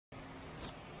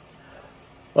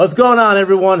What's going on,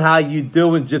 everyone? How you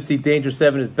doing? Gypsy Danger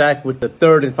 7 is back with the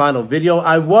third and final video.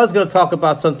 I was going to talk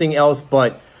about something else,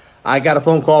 but I got a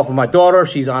phone call from my daughter.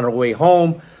 She's on her way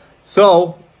home.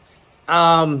 So,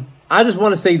 I just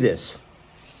want to say this,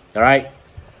 all right?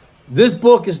 This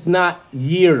book is not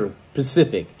year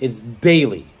specific. It's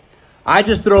daily. I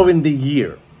just throw in the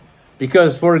year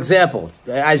because, for example,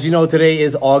 as you know, today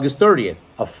is August 30th,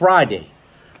 a Friday.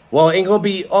 Well, it ain't going to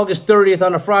be August 30th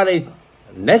on a Friday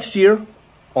next year,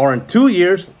 or in 2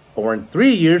 years, or in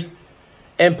 3 years.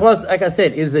 And plus, like I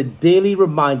said, it is a daily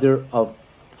reminder of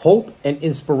hope and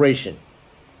inspiration.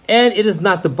 And it is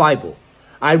not the Bible.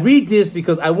 I read this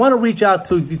because I want to reach out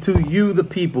to you, the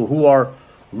people who are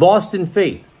lost in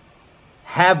faith,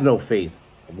 have no faith,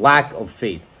 lack of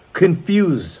faith,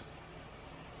 confused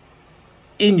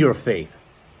in your faith.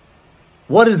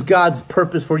 What is God's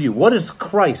purpose for you? What is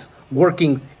Christ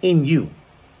working in you?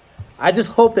 I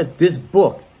just hope that this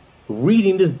book,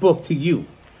 reading this book to you,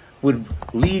 would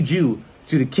lead you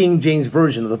to the King James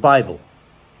Version of the Bible.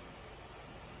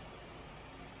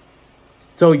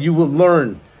 So you will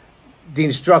learn the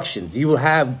instructions. You will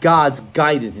have God's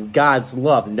guidance and God's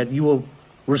love, and that you will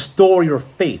restore your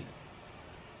faith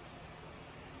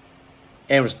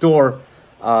and restore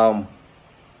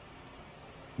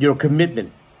your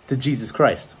commitment to Jesus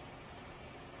Christ.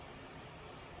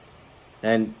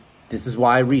 And this is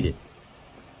why I read it.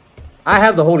 I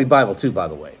have the Holy Bible too, by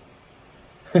the way.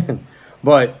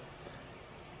 But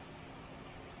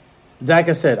like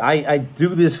I said, I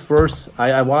do this first.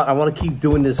 I want to keep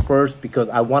doing this first because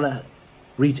I want to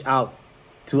reach out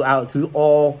to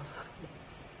all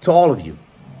of you.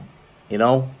 You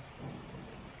know,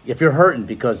 if you're hurting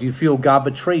because you feel God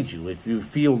betrayed you, if you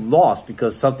feel lost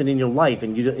because something in your life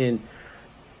and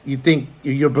you think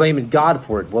you're blaming God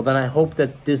for it, well, then I hope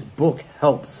that this book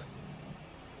helps,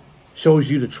 shows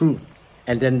you the truth,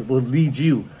 and then will lead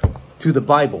you to the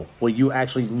Bible, where you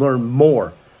actually learn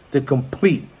more, the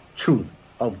complete truth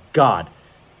of God,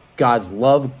 God's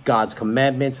love, God's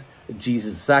commandments,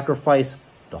 Jesus' sacrifice,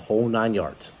 the whole 9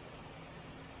 yards.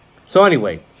 So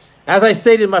anyway, as I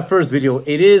stated in my first video,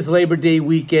 it is Labor Day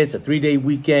weekend. It's a 3-day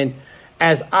weekend.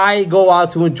 As I go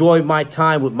out to enjoy my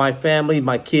time with my family,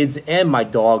 my kids, and my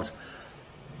dogs,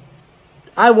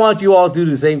 I want you all to do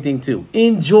the same thing too.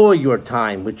 Enjoy your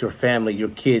time with your family, your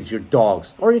kids, your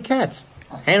dogs, or your cats,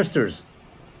 hamsters.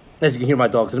 As you can hear my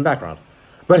dogs in the background.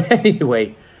 But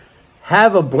anyway,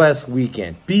 have a blessed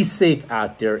weekend. Be safe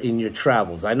out there in your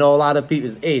travels. I know a lot of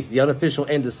people, hey, it's the unofficial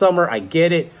end of summer. I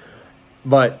get it.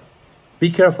 But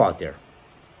be careful out there.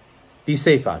 Be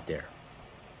safe out there.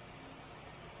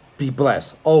 Be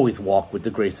blessed. Always walk with the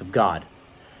grace of God.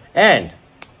 And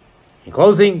in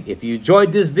closing, if you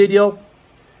enjoyed this video,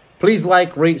 please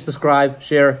like, rate, subscribe,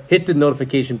 share, hit the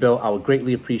notification bell. I would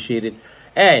greatly appreciate it.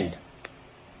 And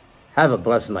have a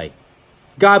blessed night.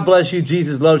 God bless you.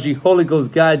 Jesus loves you. Holy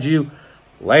Ghost guides you.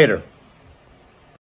 Later.